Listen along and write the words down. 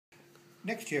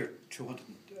Next year,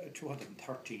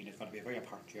 213 is going to be a very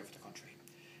important year for the country.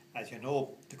 As you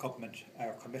know, the government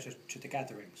are committed to the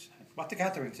gatherings. And what the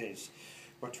gatherings is,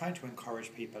 we're trying to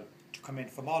encourage people to come in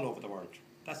from all over the world.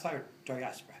 That's our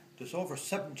diaspora. There's over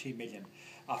 70 million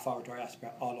of our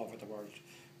diaspora all over the world.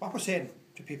 What we're saying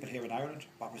to people here in Ireland,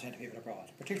 what we're saying to people abroad,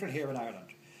 particularly here in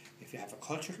Ireland, if you have a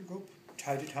cultural group,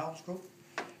 tidy towns group,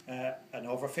 an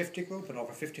over 50 group, an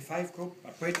over 55 group,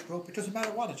 a bridge group, it doesn't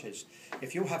matter what it is.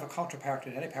 If you have a counterpart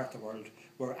in any part of the world,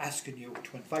 we're asking you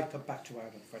to invite them back to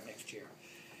Ireland for next year.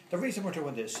 The reason we're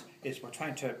doing this is we're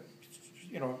trying to,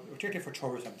 particularly for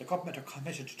tourism, the government are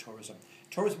committed to tourism.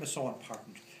 Tourism is so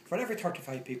important. For every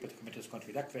 35 people that come into this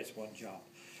country, that creates one job.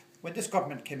 When this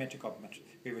government came into government,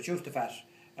 we reduced the VAT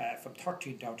from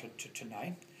 13 down to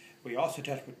 9. We also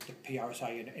dealt with the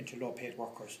PRSI into low-paid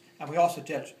workers, and we also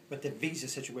dealt with the visa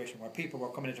situation where people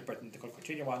were coming into Britain, they could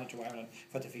continue on into Ireland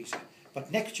for the visa.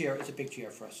 But next year is a big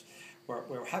year for us.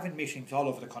 We're having meetings all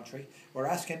over the country. We're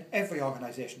asking every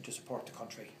organisation to support the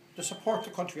country. To support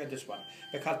the country on this one,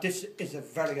 because this is a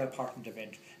very important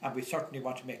event and we certainly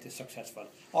want to make this successful.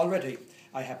 Already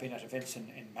I have been at events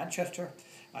in Manchester,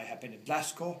 I have been in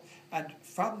Glasgow, and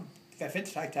from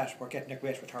events like that we're getting a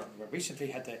great return. We recently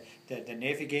had the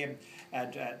Navy game,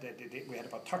 and we had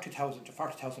about 30,000 to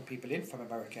 40,000 people in from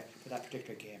America for that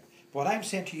particular game. But what I'm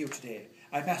saying to you today,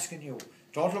 I'm asking you,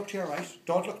 don't look to your right,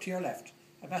 don't look to your left.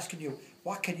 I'm asking you,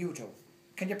 what can you do?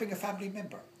 Can you bring a family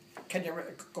member? Can you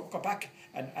go back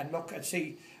and look and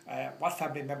see what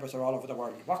family members are all over the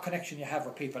world, what connection you have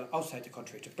with people outside the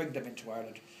country to bring them into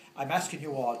Ireland? I'm asking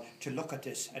you all to look at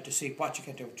this and to see what you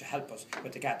can do to help us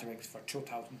with the gatherings for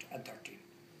 2013.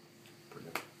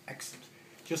 Brilliant. Excellent.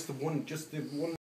 Just the one